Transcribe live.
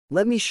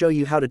Let me show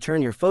you how to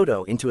turn your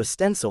photo into a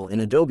stencil in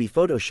Adobe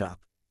Photoshop.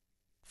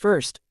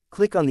 First,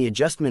 click on the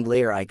adjustment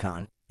layer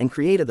icon, and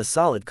create the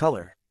solid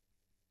color.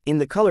 In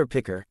the color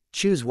picker,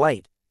 choose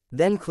white,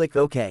 then click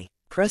OK.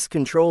 Press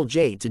Ctrl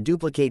J to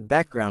duplicate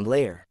background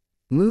layer.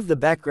 Move the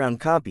background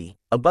copy,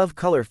 above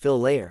color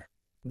fill layer.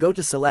 Go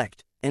to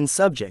Select, and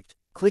Subject,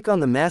 click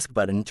on the mask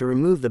button to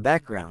remove the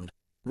background.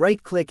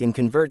 Right-click and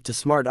convert to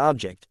Smart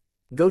Object.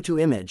 Go to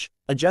Image,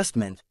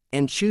 Adjustment,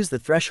 and choose the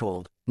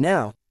threshold.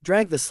 Now,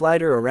 drag the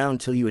slider around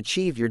till you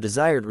achieve your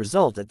desired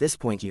result at this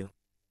point.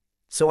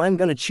 So I'm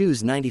gonna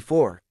choose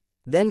 94.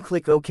 Then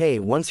click OK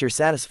once you're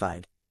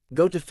satisfied.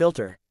 Go to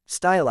Filter,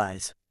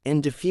 Stylize,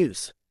 and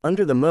Diffuse.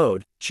 Under the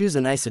mode, choose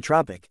an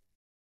isotropic.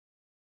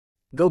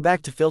 Go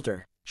back to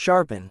Filter,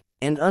 Sharpen,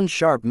 and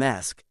Unsharp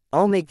Mask.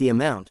 I'll make the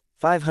amount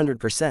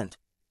 500%,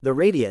 the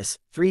radius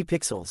 3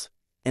 pixels,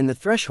 and the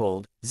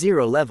threshold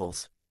 0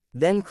 levels.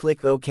 Then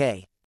click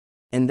OK.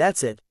 And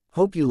that's it.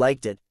 Hope you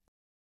liked it.